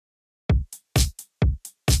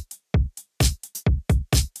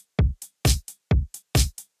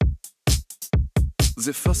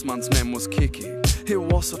The first man's name was Kiki. He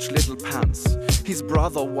wore such little pants. His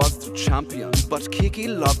brother was the champion, but Kiki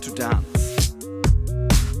loved to dance.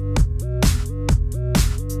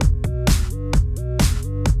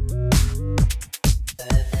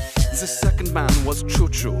 The second man was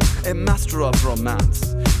Choo-Choo, a master of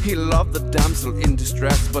romance. He loved the damsel in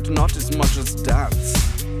distress, but not as much as dance.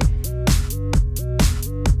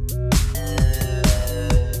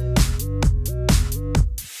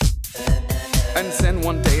 And then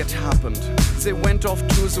one day it happened. They went off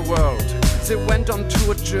to the world. They went on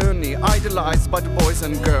to a journey, idolized by the boys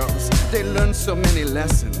and girls. They learned so many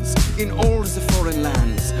lessons in all the foreign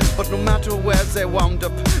lands. But no matter where they wound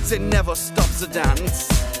up, they never stopped the dance.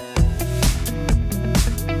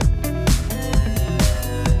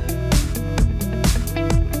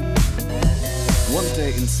 One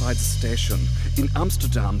day inside the station, in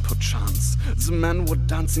Amsterdam perchance, the men were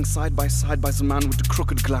dancing side by the man with the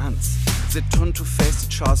crooked glance. They turned to face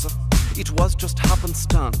each other. It was just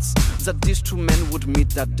happenstance that these two men would meet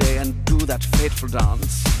that day and do that fateful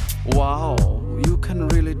dance. Wow, you can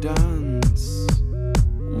really dance.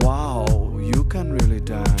 Wow, you can really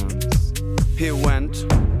dance. He went.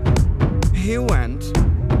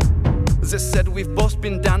 They said, we've both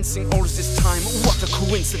been dancing all this time. What a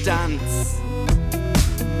coincidence.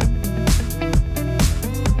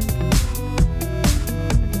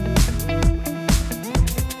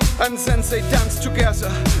 And then they danced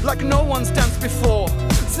together like no one's danced before.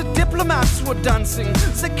 The diplomats were dancing,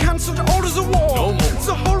 they cancelled all of the war. No more.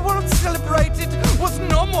 The whole world celebrated with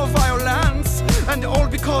no more violence. And all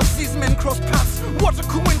because these men crossed paths. What a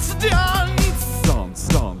coincidence! Dance,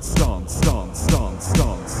 dance, dance, dance, dance, dance,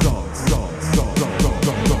 dance, dance, dance.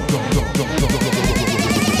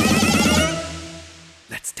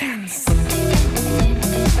 Let's dance.